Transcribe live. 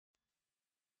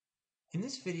In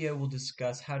this video, we'll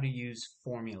discuss how to use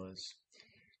formulas.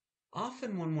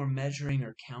 Often when we're measuring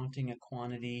or counting a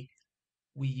quantity,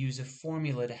 we use a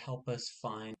formula to help us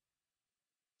find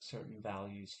certain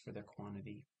values for the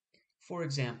quantity. For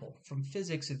example, from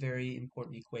physics, a very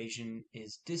important equation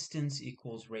is distance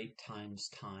equals rate times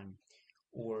time,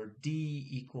 or d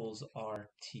equals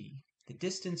rt. The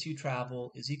distance you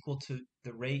travel is equal to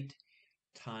the rate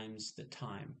times the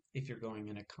time if you're going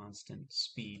in a constant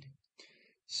speed.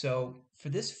 So for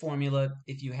this formula,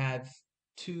 if you have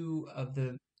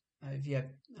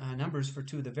numbers for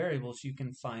two of the variables, you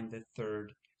can find the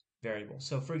third variable.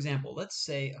 So for example, let's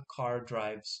say a car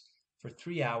drives for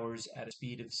 3 hours at a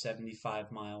speed of 75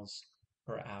 miles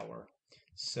per hour.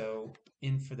 So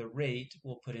for the rate,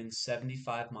 we'll put in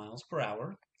 75 miles per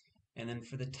hour, and then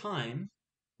for the time,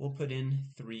 we'll put in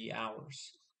 3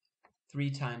 hours.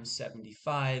 3 times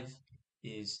 75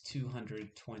 is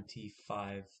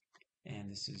 225,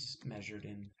 and this is measured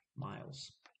in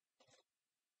miles.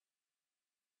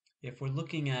 If we're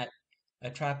looking at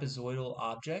a trapezoidal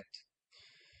object,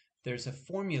 there's a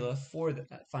formula for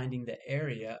finding the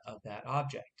area of that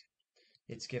object.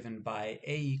 It's given by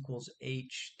A equals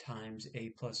H times A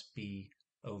plus B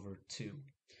over 2.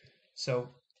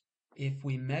 So if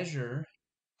we measure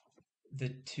the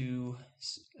two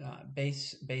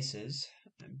bases,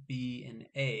 B and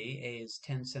A is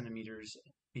 10 centimeters,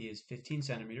 B is 15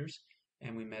 centimeters,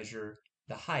 and we measure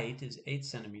the height is 8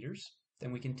 centimeters,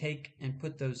 then we can take and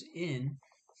put those in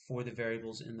for the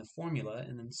variables in the formula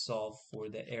and then solve for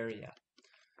the area.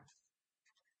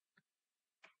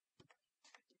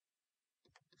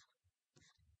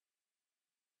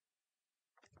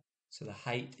 So the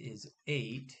height is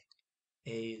 8,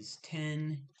 A is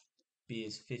 10, B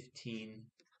is 15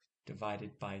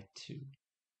 divided by 2.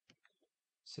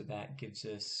 So that gives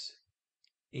us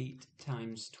 8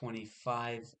 times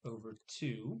 25 over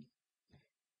 2.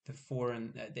 The 4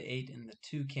 and the 8 and the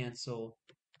 2 cancel,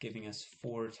 giving us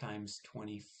 4 times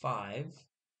 25,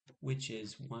 which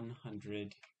is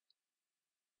 100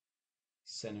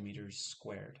 centimeters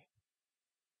squared.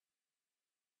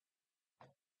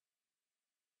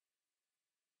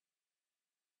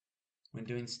 When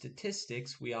doing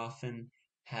statistics, we often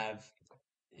have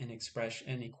an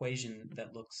equation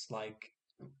that looks like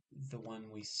the one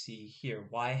we see here.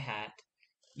 Y hat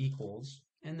equals,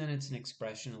 and then it's an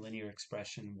expression, a linear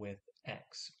expression with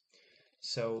x.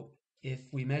 So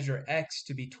if we measure x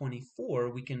to be 24,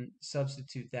 we can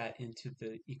substitute that into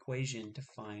the equation to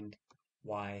find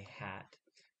y hat.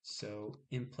 So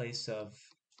in place of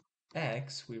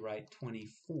x, we write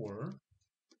 24,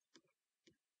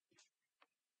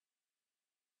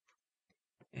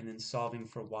 and then solving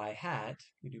for y hat,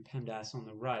 we do PEMDAS on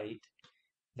the right.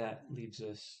 That leaves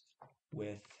us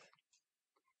with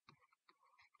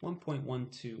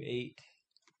 1.128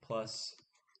 plus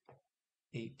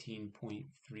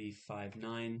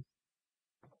 18.359.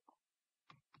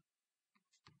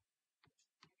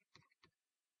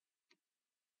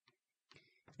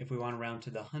 If we want to round to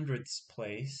the hundredths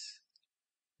place,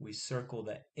 we circle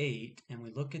the 8 and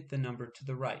we look at the number to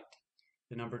the right.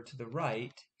 The number to the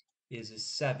right is a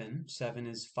 7. 7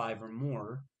 is 5 or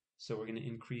more, so we're going to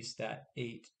increase that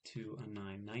 8 to a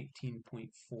 9.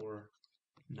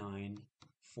 19.49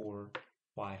 for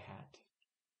y hat.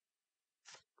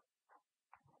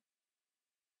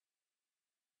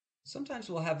 Sometimes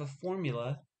we'll have a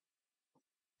formula,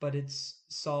 but it's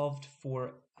solved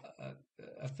for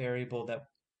a variable that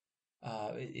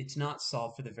it's not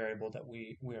solved for the variable that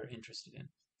we are interested in.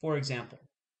 For example,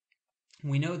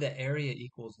 we know that area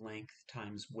equals length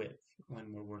times width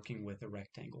when we're working with a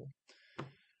rectangle.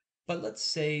 But let's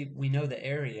say we know the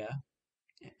area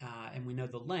and we know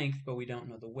the length, but we don't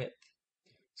know the width.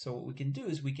 So what we can do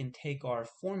is we can take our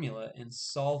formula and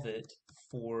solve it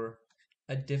for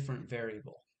a different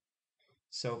variable.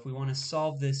 So if we want to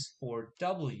solve this for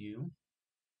w,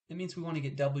 it means we want to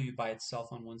get w by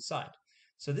itself on one side.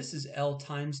 So this is L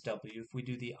times W. If we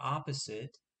do the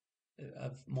opposite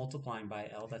of multiplying by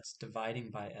L, that's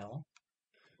dividing by L,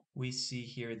 we see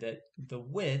here that the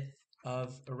width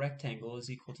of a rectangle is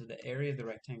equal to the area of the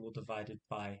rectangle divided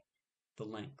by the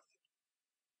length.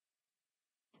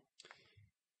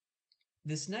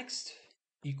 This next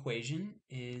equation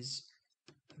is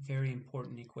a very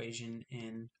important equation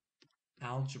in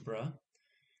algebra.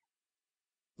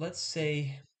 Let's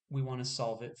say we want to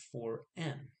solve it for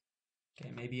m.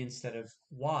 Okay, maybe instead of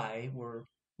y,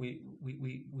 we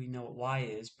know what y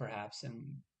is perhaps,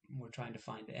 and we're trying to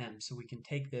find m. So we can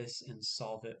take this and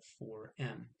solve it for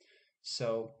m.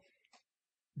 So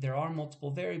there are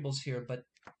multiple variables here, but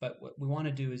what we want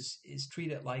to do is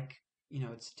treat it like,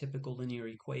 it's a typical linear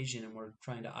equation, and we're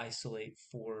trying to isolate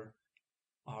for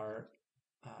our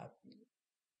uh,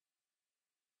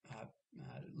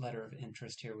 letter of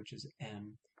interest here, which is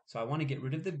m. So I want to get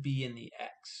rid of the b and the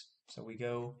x. So we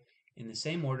go in the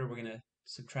same order. We're going to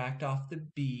subtract off the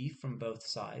b from both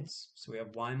sides. So we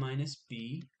have y minus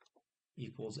b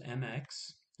equals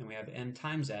mx, and we have m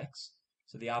times x.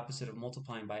 So the opposite of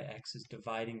multiplying by x is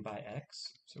dividing by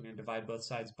x. So we're going to divide both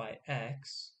sides by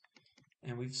x,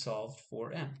 and we've solved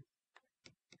for m.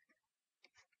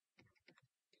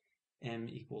 M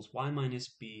equals y minus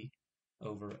b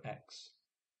over x.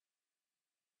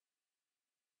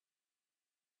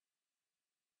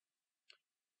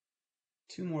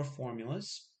 Two more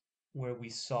formulas where we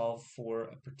solve for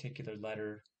a particular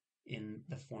letter in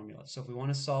the formula. So if we want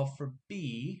to solve for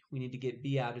b, we need to get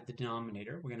b out of the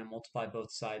denominator. We're going to multiply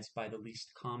both sides by the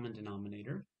least common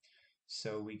denominator.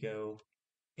 So we go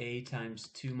a times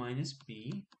 2 minus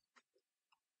b,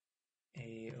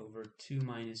 a over 2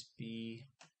 minus b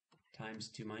times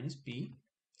 2 minus b.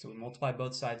 So we multiply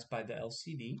both sides by the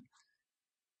LCD.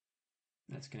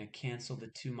 That's going to cancel the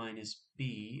 2 minus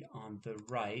b on the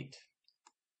right.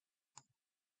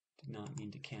 Did not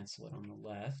mean to cancel it on the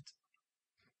left.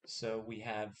 So we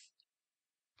have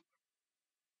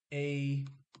a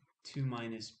 2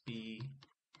 minus b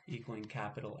equaling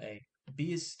capital A.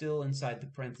 B is still inside the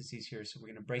parentheses here, so we're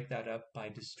going to break that up by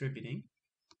distributing.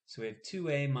 So we have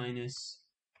 2a minus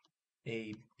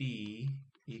ab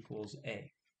equals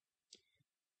a.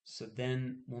 So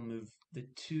then we'll move the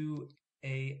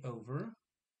 2a over.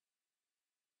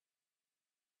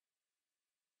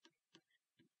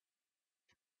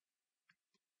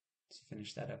 Let's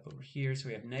finish that up over here. So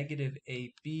we have negative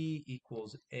ab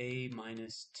equals a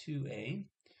minus 2a.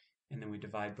 And then we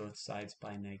divide both sides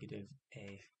by negative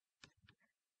a.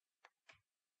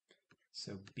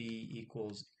 So b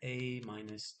equals a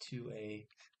minus 2a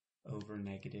over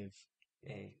negative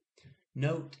a.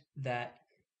 Note that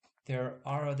there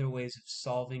are other ways of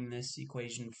solving this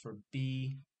equation for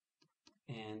b,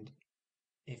 and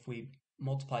if we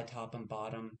multiply top and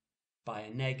bottom by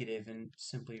a negative and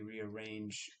simply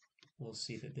rearrange, we'll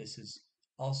see that this is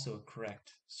also a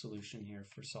correct solution here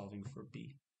for solving for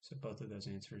b. So both of those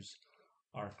answers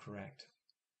are correct.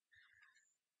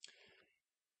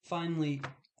 Finally,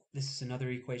 this is another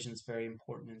equation that's very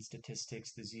important in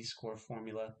statistics, the z-score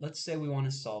formula. Let's say we want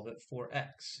to solve it for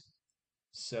x.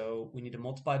 So we need to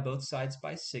multiply both sides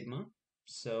by sigma.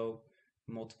 So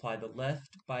multiply the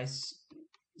left by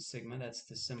sigma, that's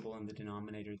the symbol in the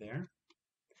denominator there.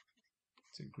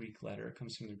 It's a Greek letter, it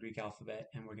comes from the Greek alphabet,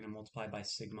 and we're going to multiply by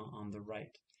sigma on the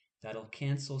right. That'll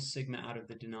cancel sigma out of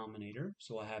the denominator,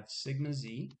 so we'll have sigma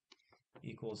z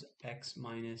equals x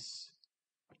minus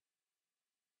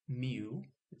mu.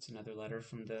 It's another letter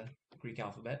from the Greek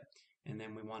alphabet, and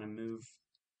then we want to move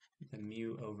the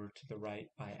mu over to the right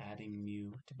by adding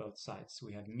mu to both sides. So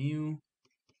we have mu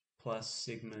plus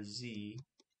sigma z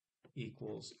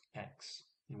equals x,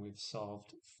 and we've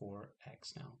solved for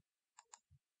x now.